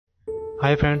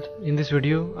Hi friends, in this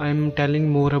video I am telling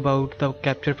more about the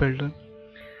capture filter.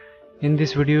 In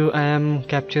this video I am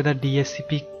capture the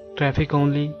DHCP traffic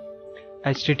only,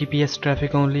 HTTPS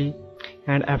traffic only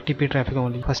and FTP traffic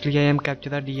only. Firstly I am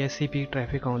capture the DHCP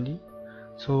traffic only.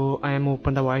 So I am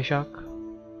open the WireShark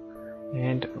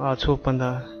and also open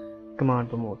the command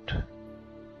prompt.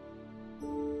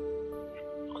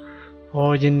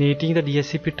 For generating the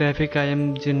DHCP traffic I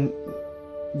am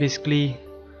basically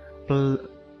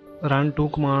run two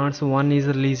commands. One is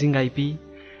releasing IP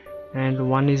and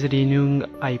one is renewing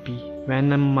IP.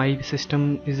 When my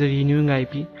system is renewing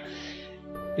IP,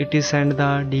 it is send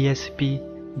the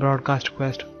DHCP broadcast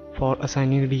request for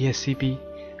assigning DHCP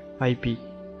IP.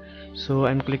 So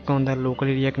I'm click on the local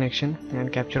area connection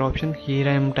and capture option. Here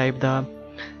I am type the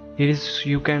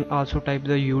you can also type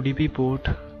the UDP port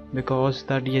because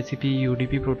the DHCP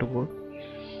UDP protocol,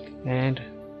 and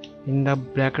in the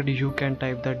bracket you can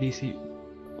type the DC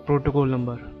protocol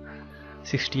number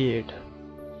 68.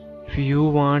 If you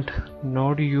want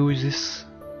not to use this,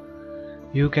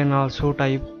 you can also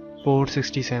type port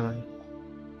 67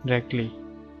 directly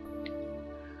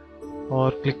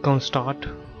or click on start.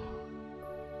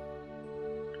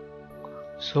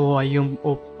 So I am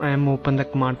open the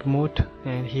command prompt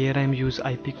and here I am use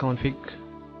ipconfig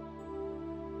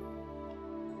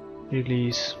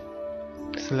release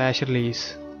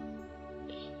 /release,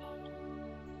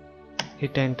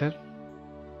 hit enter,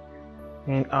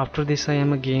 and after this I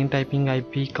am again typing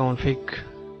ipconfig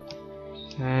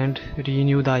and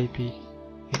renew the IP,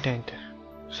 hit enter.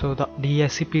 So the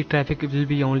DHCP traffic will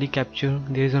be only captured,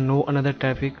 there is no another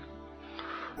traffic.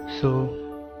 So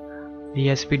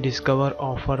DHCP discover,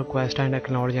 offer, request and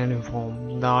acknowledge and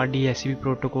inform. The DHCP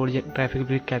protocol traffic will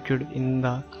be captured in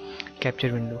the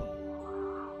capture window.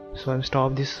 So I'm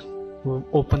stop this,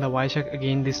 open the WireShark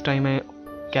again. This time I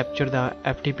capture the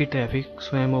FTP traffic.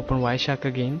 So I am open WireShark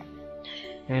again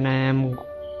and I am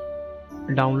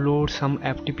download some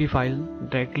FTP file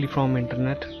directly from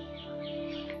internet.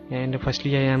 And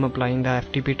firstly I am applying the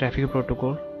FTP traffic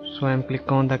protocol. So I am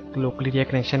click on the local area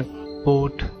connection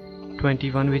port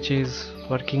 21, which is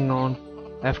working on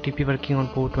FTP working on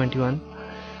port 21.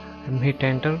 I'm hit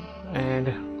enter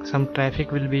and some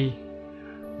traffic will be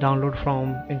download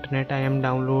from internet. I am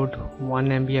download 1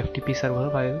 MB FTP server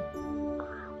file.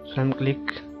 So I'm click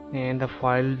and the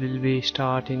file will be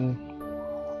start in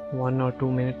 1 or 2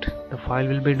 minutes. The file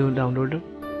will be downloaded.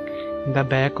 In the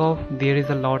back of there is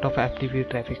a lot of FTP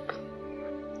traffic.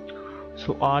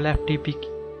 So all FTP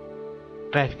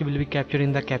traffic will be captured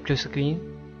in the capture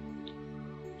screen.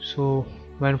 So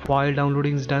when file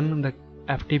downloading is done, the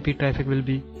FTP traffic will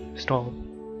be stopped.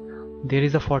 There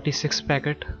is a 46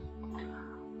 packet.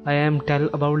 I am tell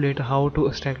about later how to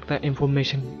extract the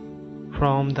information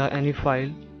from the any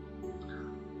file.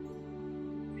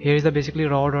 Here is the basically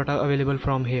raw data available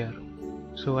from here.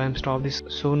 So I am stop this.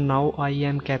 So now I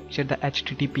am capture the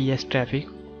HTTPS traffic.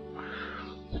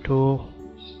 So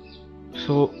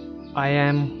I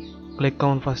am click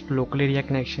on first local area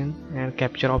connection and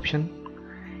capture option,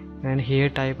 and here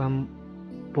type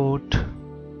port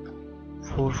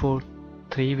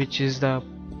 443, which is the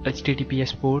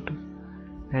HTTPS port,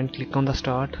 and click on the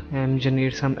start and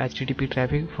generate some HTTP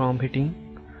traffic from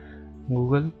hitting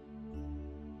Google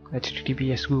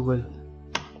HTTPS Google,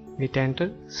 hit enter.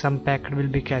 Some packet will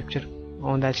be captured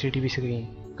on the HTTP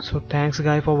screen. So thanks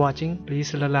guys for watching.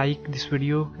 Please like this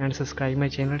video and subscribe my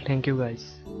channel. Thank you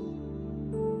guys.